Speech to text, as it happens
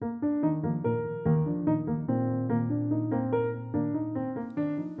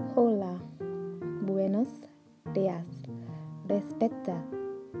respeta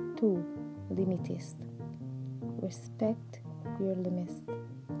tu límites. Respect your limits.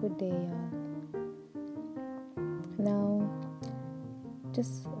 Good day, y'all. Now,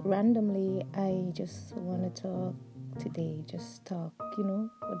 just randomly, I just want to talk today. Just talk,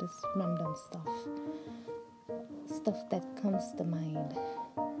 for this random stuff that comes to mind.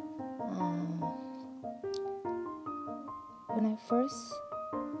 When I first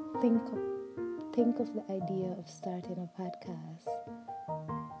think of the idea of starting a podcast,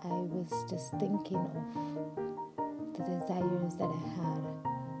 I was just thinking of the desires that I had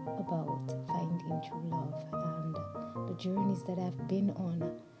about finding true love and the journeys that I've been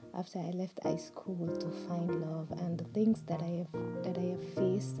on after I left high school to find love, and the things that I have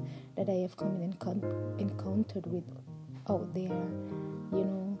faced, that I have come in encountered with out there,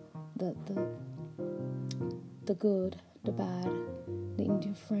 the good, the bad, the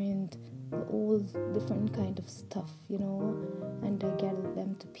indifferent, all different kind of stuff, and I gathered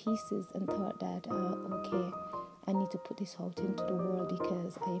them to pieces and thought that, okay, I need to put this out into the world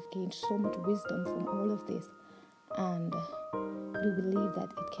because I have gained so much wisdom from all of this, and do believe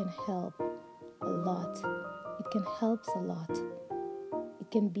that it can help a lot. It can help a lot. It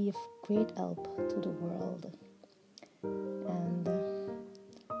can be of great help to the world. And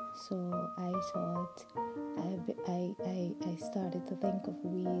so I thought, I started to think of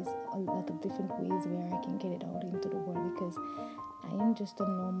ways, a lot of different ways where I can get it out into the world, because I am just a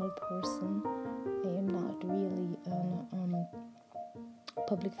normal person. I am not really a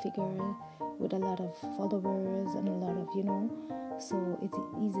public figure with a lot of followers and a lot of, so it's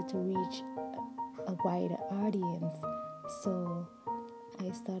easy to reach a wider audience. So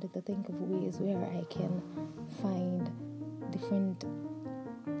I started to think of ways where I can find different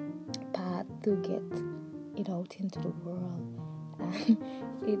paths to get it out into the world. And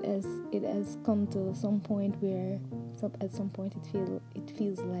it has come to some point where at some point it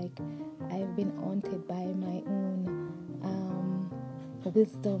feels like I've been haunted by my own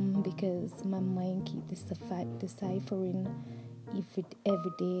wisdom, because my mind keeps deciphering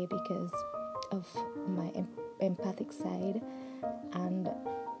every day because of my empathic side, and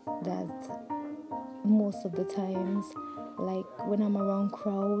that most of the times, like when I'm around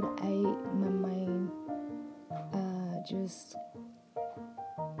crowd, my mind just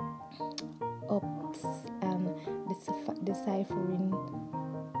ups and deciphering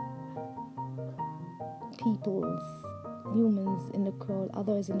humans in the crowd,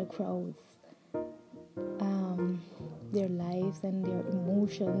 others in the crowds, their lives and their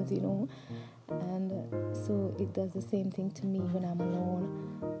emotions, and so it does the same thing to me when I'm alone,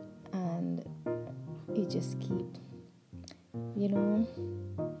 and it just keeps,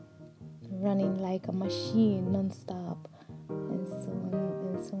 running like a machine non-stop, and so on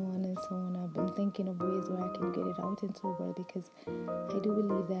and so on and so on. I've been thinking of ways where I can get it out into the world, because I do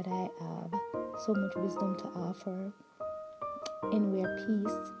believe that I have so much wisdom to offer, and where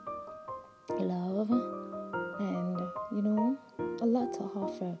peace, love, and a lot to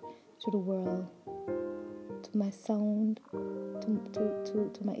offer to the world, to my sound,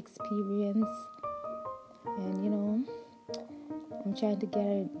 to my experience, and I'm trying to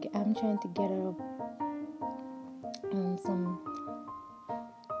gather some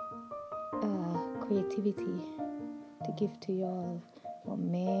creativity to give to y'all. But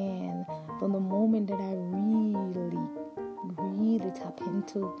man, from the moment that I really tap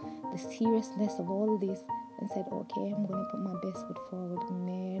into the seriousness of all this and said, okay, I'm going to put my best foot forward,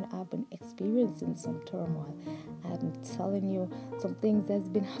 man, I've been experiencing some turmoil. I'm telling you, some things that's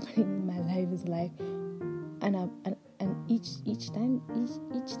been happening in my life is like, and each time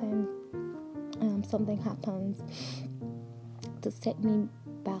something happens to set me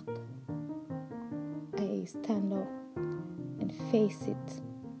back, I stand up and face it,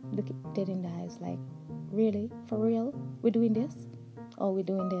 look it dead in the eyes, like, really, for real, we're doing this, or we're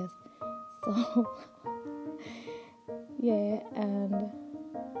doing this. So yeah, and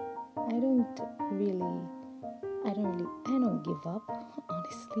I don't give up,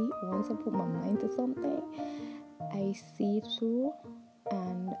 honestly. Once I put my mind to something, I see it through,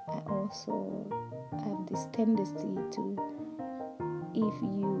 and I also have this tendency to,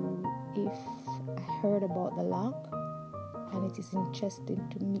 if I heard about the lock and it is interesting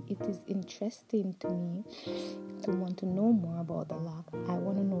to me to want to know more about the lock. I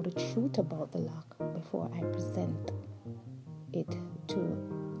want to know the truth about the lock before I present it to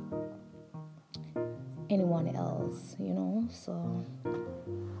anyone else, so,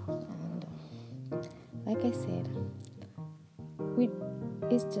 and like I said,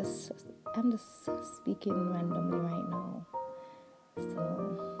 I'm just speaking randomly right now, so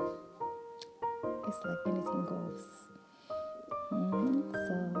it's like anything goes.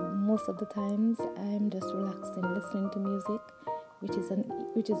 So most of the times I'm just relaxing, listening to music, which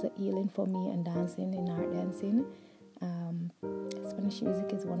is a healing for me, and dancing in art dancing. Spanish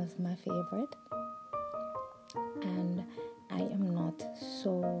music is one of my favorite, and I am not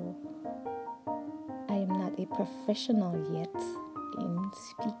a professional yet in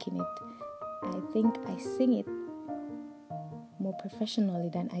speaking it. I think I sing it more professionally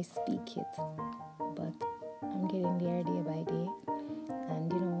than I speak it, but I'm getting there day by day.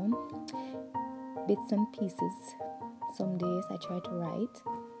 And bits and pieces. Some days I try to write.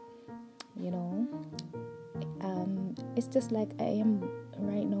 It's just like I am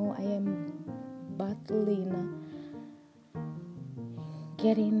right now. I am battling,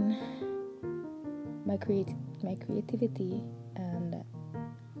 getting my creativity and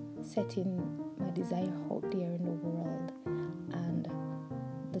setting my desire out there in the world, and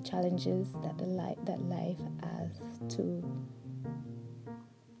the challenges that life has to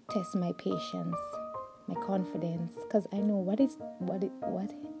test my patience, my confidence, because I know what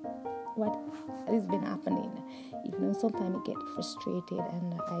has been happening. Even though sometimes I get frustrated,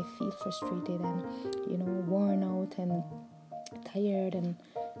 and I feel frustrated and worn out and tired, and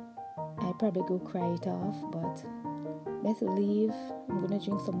I probably go cry it off, but best believe I'm gonna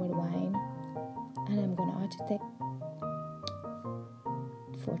drink some red wine, and I'm gonna architect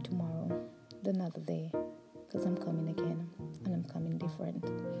for tomorrow, another day, because I'm coming again, and I'm coming different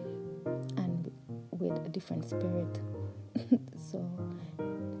and with a different spirit. So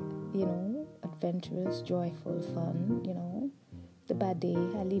adventurous, joyful, fun. The bad day,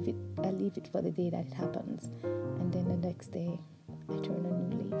 I leave it for the day that it happens, and then the next day I turn a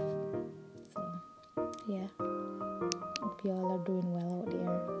new leaf. So yeah, hope you all are doing well out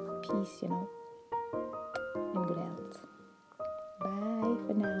there. Peace, and good health. Bye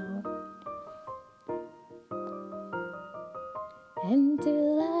for now.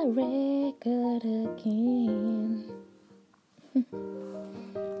 Until I record again.